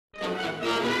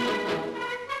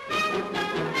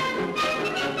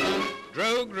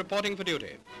reporting for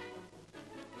duty.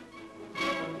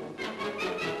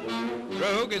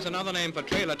 Drogue is another name for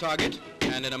trailer target,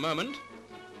 and in a moment,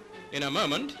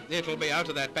 it'll be out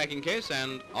of that packing case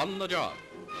and on the job.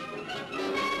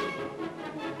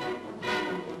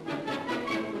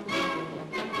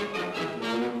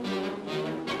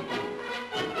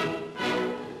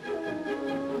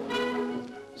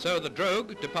 So the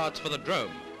Drogue departs for the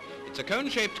drome. It's a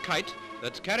cone-shaped kite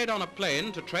that's carried on a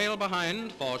plane to trail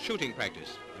behind for shooting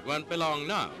practice. It won't be long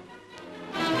now.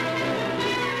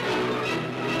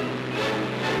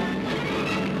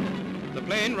 The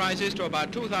plane rises to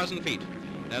about 2,000 feet.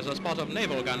 There's a spot of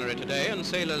naval gunnery today, and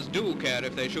sailors do care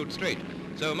if they shoot straight.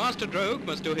 So Master Drogue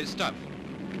must do his stuff.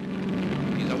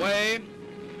 He's away.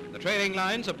 The trailing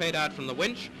lines are paid out from the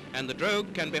winch, and the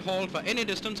Drogue can be hauled for any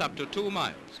distance up to 2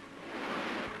 miles.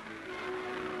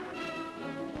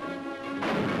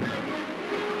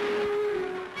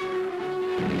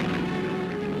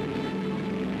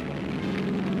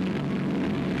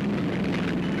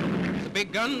 The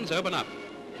big guns open up.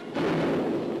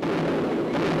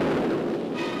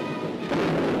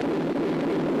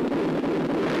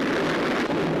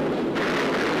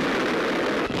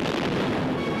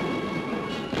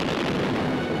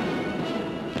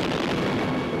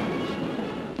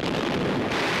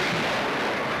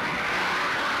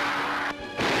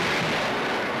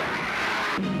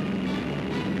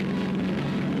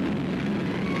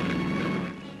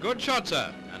 Good shot,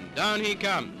 sir, and down he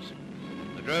comes.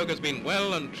 The Drogue has been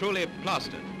well and truly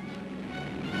plastered.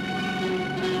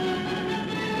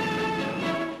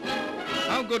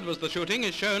 How good was the shooting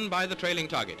is shown by the trailing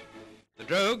target. The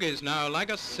Drogue is now like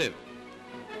a sieve.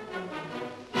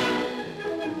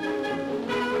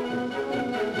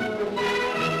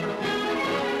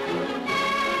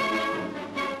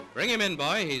 Bring him in,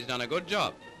 boy. He's done a good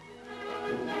job.